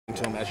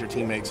to him as your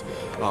teammates,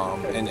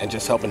 and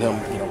just helping him,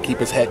 keep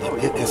his head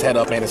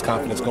up and his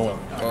confidence going.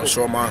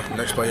 Short mind,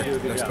 next play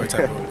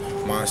type of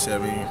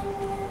mindset. I mean,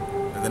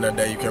 at the end of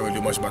the day, you can't really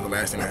do much about the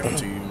last thing that happened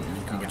to you,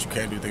 but you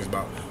can do things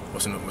about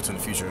what's in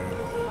the future.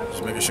 And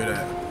just making sure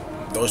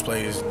that those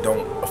plays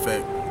don't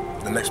affect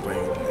the next play,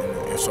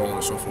 and so on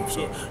and so forth.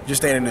 So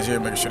just staying in his ear,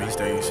 making sure that he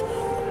stays,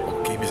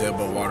 keep his head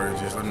above water, and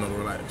just let him know to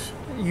relax.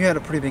 You had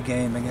a pretty big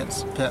game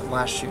against Pitt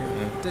last year.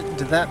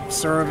 Did that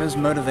serve as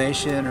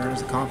motivation or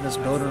as a confidence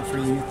builder for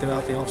you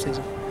throughout the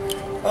offseason?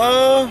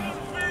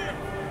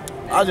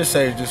 I'll just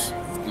say just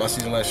my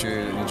season last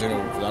year in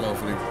general, because I don't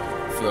really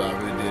feel I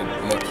really did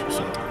much.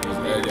 So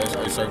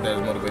it served that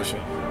as motivation,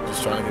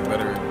 just trying to get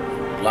better in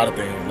a lot of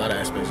things, a lot of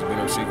aspects, being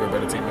a receiver, a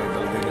better teammate,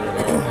 better leader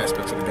in all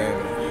aspects of the game.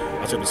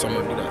 I took the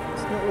summer to do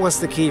that. What's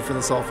the key for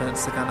this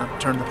offense to kind of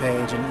turn the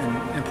page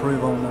and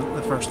improve on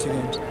the first 2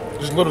 games?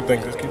 Just little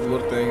things. Let's keep the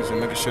little things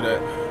and making sure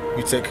that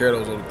we take care of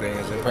those little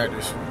things in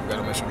practice. We got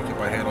to make sure we keep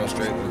our head on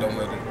straight and don't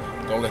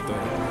let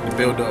the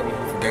build up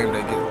for game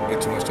day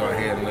get too much to our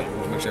head,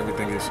 and make sure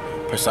everything is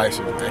precise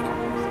and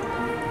accurate.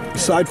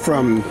 Aside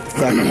from the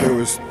fact that there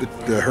was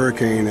the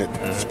hurricane that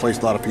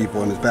displaced a lot of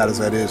people, and as bad as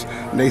that is,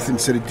 Nathan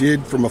said it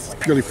did, from a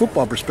purely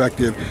football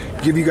perspective,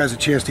 give you guys a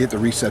chance to hit the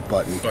reset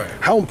button. Right.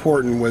 How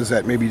important was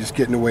that, maybe just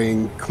getting away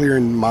and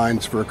clearing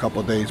minds for a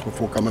couple of days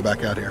before coming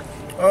back out here?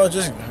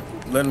 Just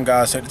letting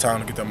guys take the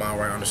time to get their mind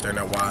right, understand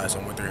their whys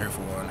and what they're here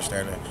for,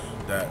 understanding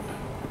that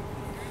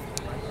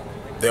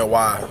their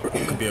why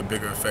could be a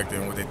bigger effect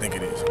than what they think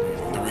it is. I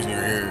mean, the reason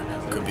you're here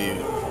could be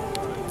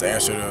to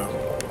answer to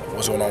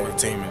what's going on with the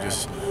team, and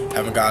just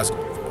having guys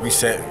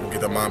reset and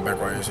get their mind back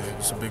right.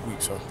 It's a big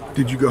week. So.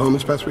 Did you go home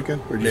this past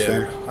weekend, or did you stay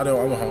here? I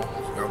went home.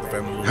 Got with the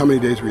family. How many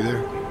days were you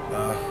there?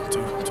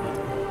 2.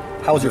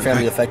 How was your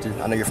family affected?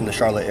 I know you're from the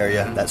Charlotte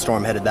area. That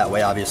storm headed that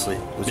way, obviously.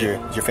 Was your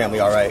family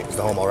all right? Was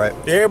the home all right?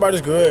 Yeah,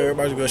 everybody's good.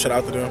 Everybody's good. Shout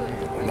out to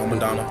them. Mom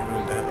and Donna.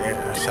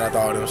 Shout out to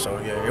all of them. So,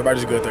 yeah,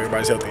 everybody's good.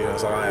 Everybody's healthy.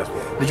 That's all I ask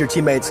for. Did your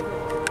teammates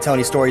tell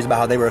any stories about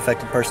how they were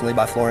affected personally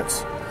by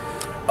Florence?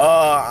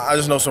 I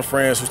just know some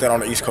friends who stayed on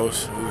the East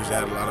Coast who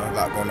had a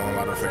lot going on, a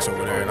lot of effects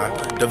over there, and I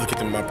definitely keep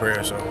them in my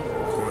prayers. So,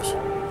 of course.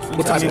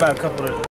 We'll talk about a couple of